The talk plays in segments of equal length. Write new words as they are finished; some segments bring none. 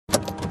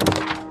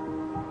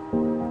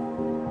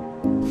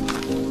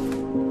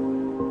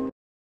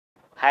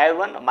Hi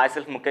everyone,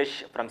 myself Mukesh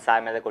from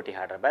Saimedha Koti,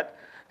 Hyderabad.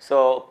 So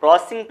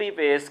processing fee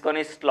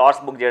వేసుకొని slots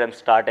book చేయడం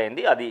start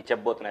అయింది. అది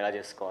చెప్పబోతున్నా ఎలా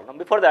చేసుకోవాలి.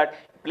 Before that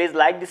please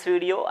like this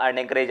video and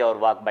encourage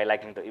hour work by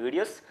liking the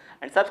videos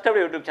and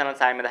subscribe YouTube channel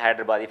సాయిమేధ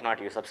Hyderabad. If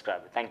not you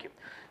subscribe, thank you.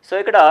 So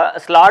ఇక్కడ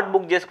slot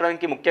book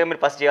చేసుకోవడానికి ముఖ్యంగా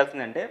మీరు first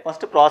చేయాల్సిందంటే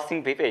first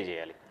processing fee pay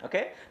చేయాలి.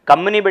 Okay,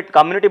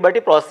 community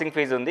బట్టి processing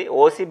fee ఉంది.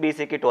 OC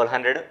బీసీకి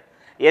 1200,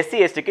 SC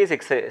ఎస్టీకి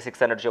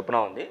 600 చొప్పున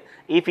ఉంది.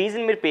 ఈ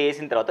ఫీజుని మీరు పే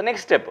చేసిన తర్వాత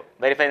next step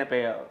verify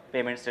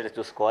payment status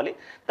చూసుకోవాలి.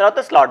 తర్వాత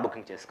స్లాట్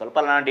బుకింగ్ చేసుకోవాలి.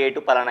 పలానా డేటు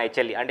పలానా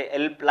హెచ్ఎల్ఈ అంటే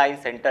హెల్ప్ లైన్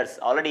సెంటర్స్,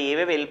 ఆల్రెడీ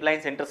ఏవేవి హెల్ప్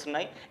లైన్ సెంటర్స్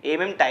ఉన్నాయి,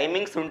 ఏమేమి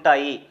టైమింగ్స్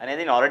ఉంటాయి అనేది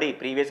నేను ఆల్రెడీ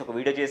ప్రీవియస్ ఒక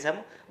వీడియో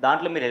చేశాము.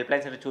 దాంట్లో మీరు హెల్ప్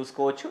లైన్ సెంటర్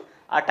చూసుకోవచ్చు.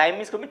 ఆ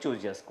టైమింగ్స్ కూడా మీరు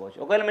చూస్ చేసుకోవచ్చు.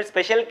 ఒకవేళ మీరు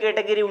స్పెషల్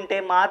కేటగిరీ ఉంటే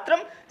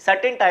మాత్రం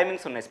సర్టెన్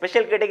టైమింగ్స్ ఉన్నాయి.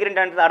 స్పెషల్ కేటగిరీ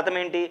అంటే అర్థం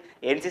ఏంటి?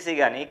 ఎన్సీసీ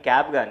కానీ,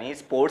 క్యాబ్ కానీ,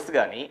 స్పోర్ట్స్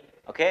కానీ,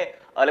 ఓకే,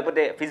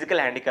 లేకపోతే ఫిజికల్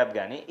హ్యాండిక్యాప్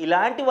కానీ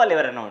ఇలాంటి వాళ్ళు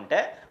ఎవరైనా ఉంటే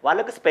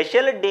వాళ్ళకు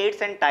స్పెషల్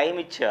డేట్స్ అండ్ టైం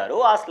ఇచ్చారు.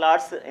 ఆ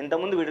స్లాట్స్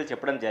ఇంతకుముందు వీడియో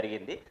చెప్పడం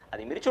జరిగింది,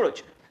 అది మీరు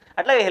చూడొచ్చు.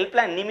 అట్లాగే హెల్ప్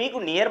లైన్ మీకు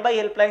near by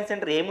help line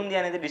centre ఏముంది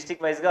అనేది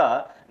డిస్ట్రిక్ట్ వైజ్గా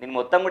నేను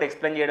మొత్తం కూడా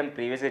ఎక్స్ప్లెయిన్ చేయడం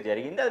ప్రీవియస్గా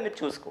జరిగింది, అది మీరు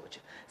చూసుకోవచ్చు.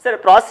 సరే,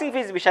 ప్రాసెసింగ్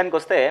ఫీజు విషయానికి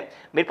వస్తే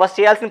మీరు ఫస్ట్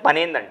చేయాల్సిన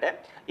పని ఏంటంటే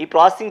ఈ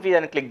ప్రాసెసింగ్ ఫీజు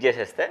అని క్లిక్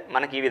చేసేస్తే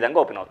మనకి ఈ విధంగా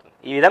ఓపెన్ అవుతుంది.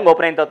 ఈ విధంగా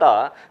ఓపెన్ అయిన తర్వాత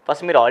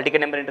ఫస్ట్ మీరు ఆల్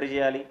టికెట్ నెంబర్ ఎంటర్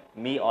చేయాలి.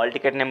 Me all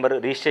ticket number,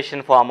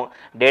 registration form,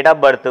 date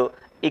of birth,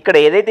 ఇక్కడ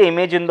ఏదైతే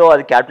ఇమేజ్ ఉందో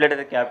అది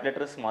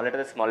క్యాపిటల్, స్మాల్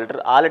లెటర్,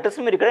 ఆ లెటర్స్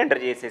మీరు ఇక్కడ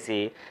ఎంటర్ చేసేసి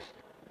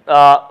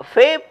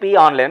పే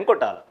ఆన్లైన్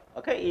కొట్టాలి.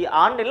 ఓకే, ఈ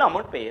ఆన్లైన్లో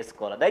అమౌంట్ పే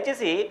చేసుకోవాలి.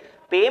 దయచేసి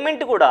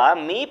పేమెంట్ కూడా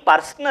మీ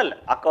పర్సనల్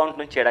అకౌంట్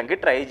నుంచి చేయడానికి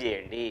ట్రై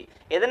చేయండి.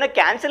 ఏదైనా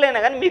క్యాన్సిల్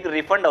అయినా కానీ మీకు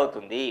రిఫండ్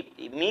అవుతుంది.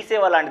 మీ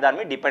సేవ లాంటి దాని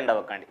మీద డిపెండ్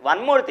అవ్వకండి.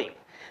 వన్ మోర్ థింగ్,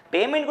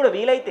 పేమెంట్ కూడా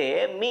వీలైతే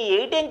మీ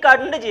ఏటీఎం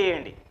కార్డు నుండి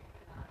చేయండి.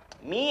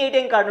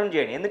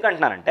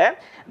 ఎందుకంటున్నానంటే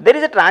there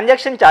is a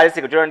transaction charges.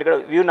 ఇక్కడ చూడండి, ఇక్కడ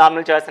వ్యూ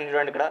నార్మల్ ఛార్జెస్ అని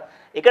చూడండి.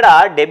 ఇక్కడ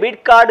డెబిట్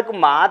కార్డుకు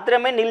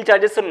మాత్రమే నిల్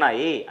ఛార్జెస్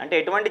ఉన్నాయి, అంటే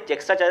ఎటువంటి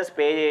ఎక్స్ట్రా ఛార్జెస్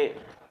పే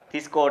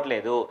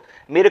తీసుకోవట్లేదు.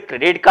 మీరు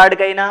క్రెడిట్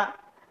కార్డుకైనా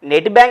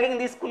నెట్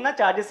బ్యాంకింగ్ తీసుకున్న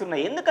ఛార్జెస్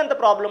ఉన్నాయి. ఎందుకంత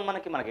ప్రాబ్లం?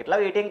 మనకి ఎట్లా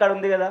ఏటీఎం కార్డు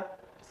ఉంది కదా,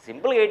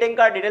 సింపుల్గా ఏటీఎం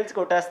కార్డు డీటెయిల్స్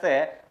కొట్టేస్తే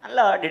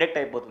అలా డిడక్ట్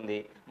అయిపోతుంది.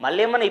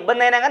 మళ్ళీ ఏమైనా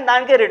ఇబ్బంది అయినా కానీ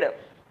దానికే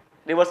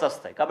రివర్స్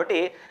వస్తాయి. కాబట్టి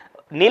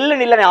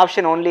నిల్ అనే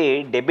ఆప్షన్ ఓన్లీ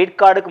డెబిట్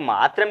కార్డుకు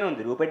మాత్రమే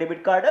ఉంది. RuPay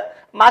debit card,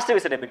 master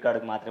visa debit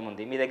కార్డుకు మాత్రమే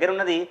ఉంది. మీ దగ్గర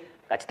ఉన్నది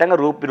ఖచ్చితంగా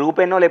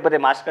రూపేనో లేకపోతే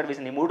మాస్టర్ కార్డ్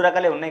వీసా, ఈ 3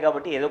 రకాలే ఉన్నాయి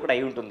కాబట్టి ఏదో ఒకటి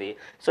అయి ఉంటుంది.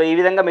 సో ఈ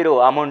విధంగా మీరు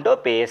అమౌంట్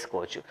పే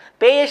చేసుకోవచ్చు.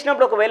 పే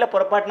చేసినప్పుడు ఒకవేళ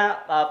పొరపాటున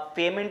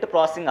పేమెంట్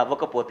ప్రాసెసింగ్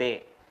అవ్వకపోతే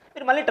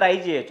మీరు మళ్ళీ ట్రై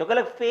చేయొచ్చు.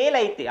 ఒకవేళ ఫెయిల్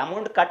అయితే,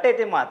 అమౌంట్ కట్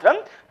అయితే మాత్రం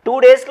 2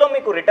 డేస్లో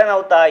మీకు రిటర్న్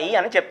అవుతాయి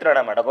అని చెప్తున్నాడు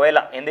అనమాట.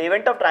 ఒకవేళ in the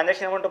event of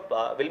transaction amount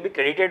will be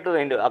credited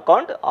to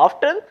account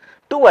after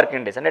 2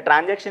 working days, అంటే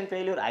ట్రాన్సాక్షన్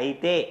ఫెయిల్యూర్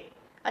అయితే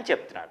అని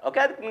చెప్తున్నాడు. ఓకే,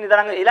 అది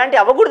నిదానంగా ఇలాంటి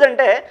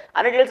అవ్వకూడదంటే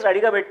అన్ని డీటెయిల్స్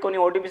రెడీగా పెట్టుకొని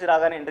ఓటీపీస్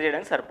రాగానే ఎంటర్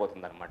చేయడానికి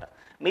సరిపోతుంది అనమాట.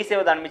 మీ సేవ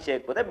దాని మీద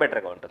చేయకపోతే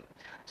బెటర్గా ఉంటుంది.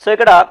 సో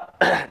ఇక్కడ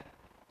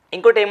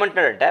ఇంకోటి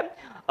ఏమంటున్నాడంటే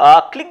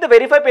click the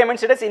verify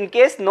payment status in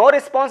case no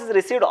response is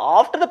received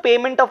after the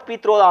payment of fee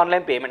through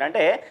online payment.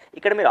 అంటే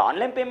ఇక్కడ మీరు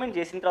ఆన్లైన్ పేమెంట్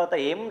చేసిన తర్వాత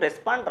ఏం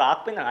రెస్పాండ్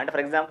రాకపోయింది అంటే,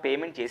 ఫర్ ఎగ్జాంపుల్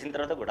పేమెంట్ చేసిన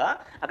తర్వాత కూడా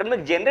అక్కడ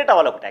మీకు జనరేట్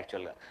అవ్వాలి ఒకటి.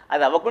 యాక్చువల్గా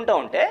అది అవ్వకుండా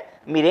ఉంటే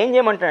మీరేం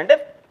చేయమంటారంటే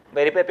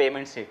వెరిఫై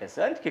పేమెంట్ స్టేటస్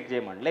అని క్లిక్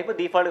చేయమండి, లేకపోతే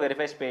డిఫాల్ట్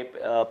వెరిఫై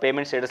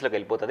పేమెంట్ స్టేటస్లోకి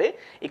వెళ్ళిపోతుంది.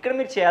 ఇక్కడ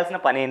మీరు చేయాల్సిన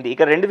పని ఏంటి?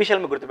 ఇక్కడ 2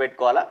 విషయాలు మీరు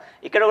గుర్తుపెట్టుకోవాలా.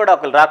 ఇక్కడ కూడా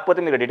ఒకరు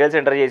రాకపోతే మీరు డీటెయిల్స్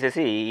ఎంటర్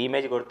చేసేసి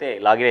ఇమేజ్ కొడితే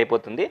లాగిన్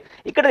అయిపోతుంది.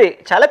 ఇక్కడ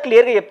చాలా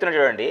క్లియర్గా చెప్తున్నా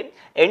చూడండి,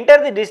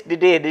 enter the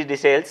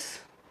details,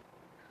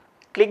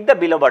 click the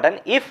below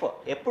button if.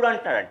 ఎప్పుడు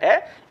అంటున్నాడంటే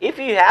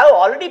if you have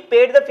already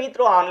paid the fee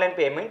through online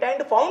payment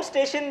and found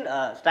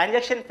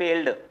transaction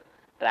failed,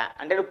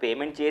 అంటే నువ్వు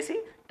పేమెంట్ చేసి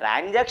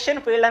ట్రాన్సాక్షన్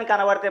ఫెయిల్డ్ అని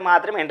కనబడితే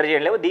మాత్రం ఎంటర్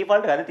చేయలేవు,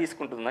 డిఫాల్ట్గా అది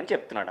తీసుకుంటుందని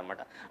చెప్తున్నాడు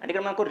అనమాట. అంటే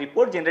ఇక్కడ మనకు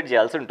రిపోర్ట్ జనరేట్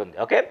చేయాల్సి ఉంటుంది.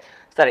 ఓకే,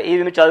 సరే, ఇది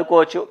మీరు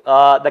చదువుకోవచ్చు.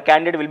 The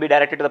candidate will be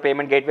directed to the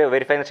payment gateway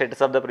verify the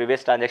status of the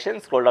previous transaction,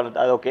 scroll down.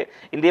 అది okay.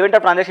 In the event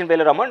of transaction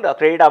failure amount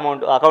credit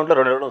amount అకౌంట్లో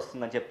 2 రోజులు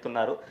వస్తుందని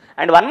చెప్తున్నారు.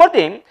 And one more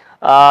thing,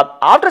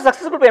 after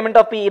successful payment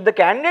of fee, if the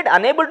candidate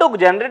unable to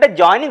generate a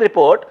joining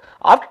report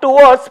after 2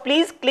 hours,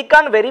 please click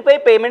on verify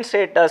payment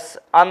status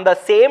on the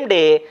same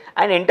day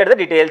and enter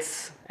the details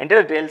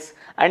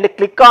and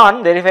click on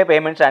verify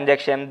payment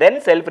transaction, then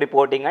self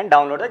reporting and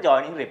download the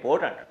joining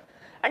report అంటాడు.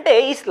 అంటే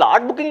ఈ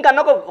slot booking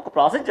కన్నా ఒక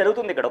process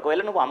జరుగుతుంది ఇక్కడ.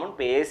 ఒకవేళ నువ్వు amount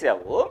pay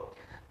చేసావు,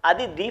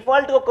 అది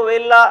డిఫాల్ట్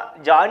ఒకవేళ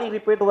జాయినింగ్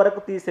రిపోర్ట్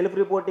వరకు self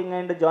reporting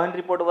and join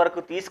report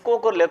వరకు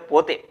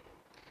తీసుకోలేకపోతే,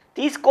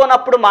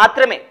 తీసుకోనప్పుడు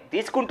మాత్రమే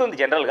తీసుకుంటుంది.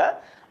 జనరల్గా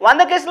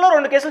 100 కేసుల్లో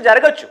 2 కేసులు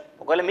జరగచ్చు.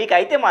 ఒకవేళ మీకు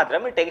అయితే మాత్రం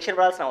మీరు టెన్షన్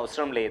పడాల్సిన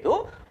అవసరం లేదు.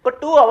 ఒక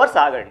 2 hours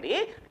ఆగండి.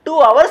 2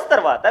 hours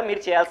తర్వాత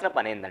మీరు చేయాల్సిన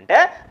పని ఏంటంటే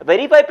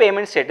వెరిఫై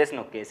పేమెంట్ స్టేటస్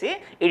నొక్కేసి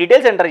ఈ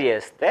డీటెయిల్స్ ఎంటర్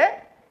చేస్తే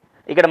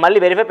ఇక్కడ మళ్ళీ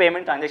వెరిఫై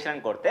పేమెంట్ ట్రాన్సాక్షన్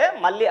అని కొడితే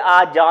మళ్ళీ ఆ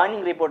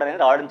జాయినింగ్ రిపోర్ట్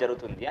అనేది రావడం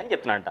జరుగుతుంది అని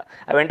చెప్తున్నట్ట.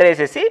 అవి ఎంటర్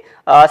చేసేసి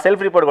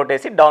సెల్ఫ్ రిపోర్ట్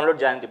కొట్టేసి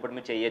డౌన్లోడ్ జాయినింగ్ రిపోర్ట్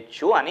మీరు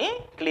చేయొచ్చు అని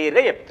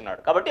క్లియర్గా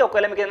చెప్తున్నాడు. కాబట్టి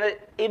ఒకవేళ మీకు ఏదైనా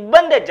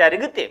ఇబ్బంది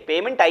జరిగితే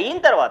పేమెంట్ అయిన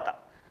తర్వాత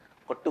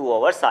 2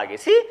 hours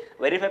ఆగేసి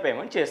వెరిఫై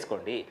పేమెంట్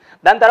చేసుకోండి.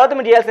 దాని తర్వాత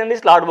మీరు చేయాల్సింది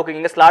స్లాట్ బుకింగ్.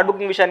 ఇంకా స్లాట్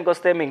బుకింగ్ విషయానికి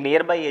వస్తే మీకు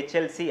నియర్ బై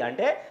హెచ్ఎల్సి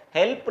అంటే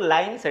హెల్ప్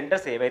లైన్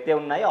సెంటర్స్ ఏవైతే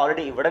ఉన్నాయో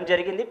ఆల్రెడీ ఇవ్వడం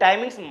జరిగింది.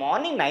 టైమింగ్స్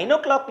మార్నింగ్ 9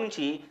 o'clock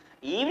నుంచి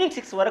ఈవినింగ్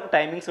 6 వరకు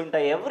టైమింగ్స్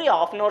ఉంటాయి. Every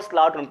half an hour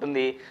slot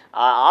ఉంటుంది.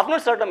 ఆ హాఫ్ అన్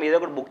అవర్ స్లాట్లో ఏదో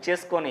ఒకటి బుక్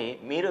చేసుకొని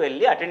మీరు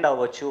వెళ్ళి అటెండ్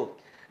అవ్వచ్చు.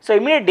 సో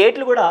ఇమీడియట్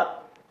డేట్లు కూడా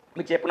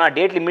మీకు చెప్పిన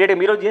డేట్లు ఇమీడియట్గా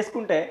మీరు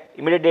చేసుకుంటే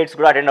ఇమీడియట్ డేట్స్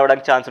కూడా అటెండ్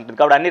అవ్వడానికి ఛాన్స్ ఉంటుంది.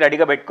 కాబట్టి అన్ని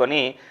రెడీగా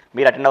పెట్టుకొని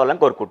మీరు అటెండ్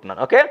అవ్వాలని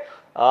కోరుకుంటున్నాను. ఓకే,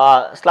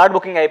 స్లాట్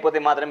బుకింగ్ అయిపోతే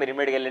మాత్రం మీరు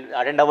ఇమీడియట్గా వెళ్ళి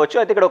అటెండ్ అవ్వచ్చు.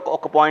 అయితే ఇక్కడ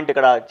ఒక పాయింట్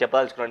ఇక్కడ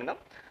చెప్పదలుచుకున్నాను.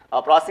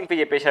 ప్రాసెసింగ్ ఫీ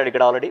చెప్పేశాడు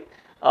ఇక్కడ already.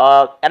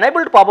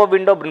 Enable to popup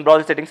window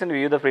browser settings and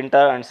view the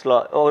printer and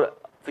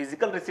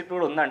physical receipt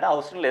కూడా ఉందంటే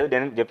అవసరం లేదు,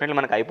 డెఫినెట్లీ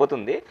మనకు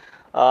అయిపోతుంది.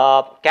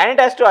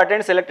 Candidate has to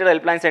attend selected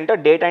help line centre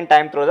date and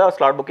time through the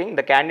slot booking.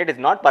 The candidate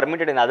is not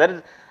permitted in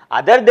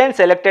other then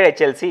selected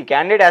HLC.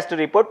 Candidate has to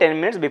report 10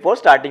 minutes before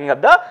starting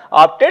of the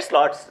opted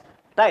slots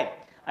time.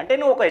 అంటే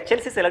నువ్వు ఒక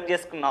HLC select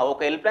చేసుకున్నావు,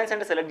 ఒక help line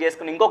centre select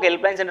చేసుకుని ఇంకొక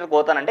help line సెంటర్కి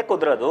పోతానంటే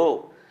కుదరదు.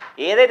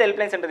 ఏదైతే హెల్ప్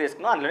లైన్ సెంటర్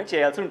తీసుకున్నావు అందులోనే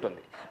చేయాల్సి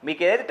ఉంటుంది.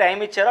 మీకు ఏదైతే టైం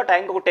ఇచ్చారో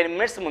టైంకి ఒక 10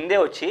 minutes ముందే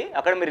వచ్చి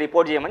అక్కడ మీరు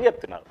రిపోర్ట్ చేయమని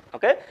చెప్తున్నారు.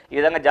 ఓకే, ఈ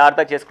విధంగా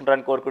జాగ్రత్తగా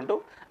చేసుకుంటారని కోరుకుంటూ,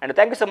 and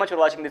thank you so much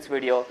for watching this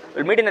video.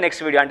 Will meet in the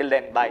next video. Until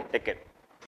then bye, take care.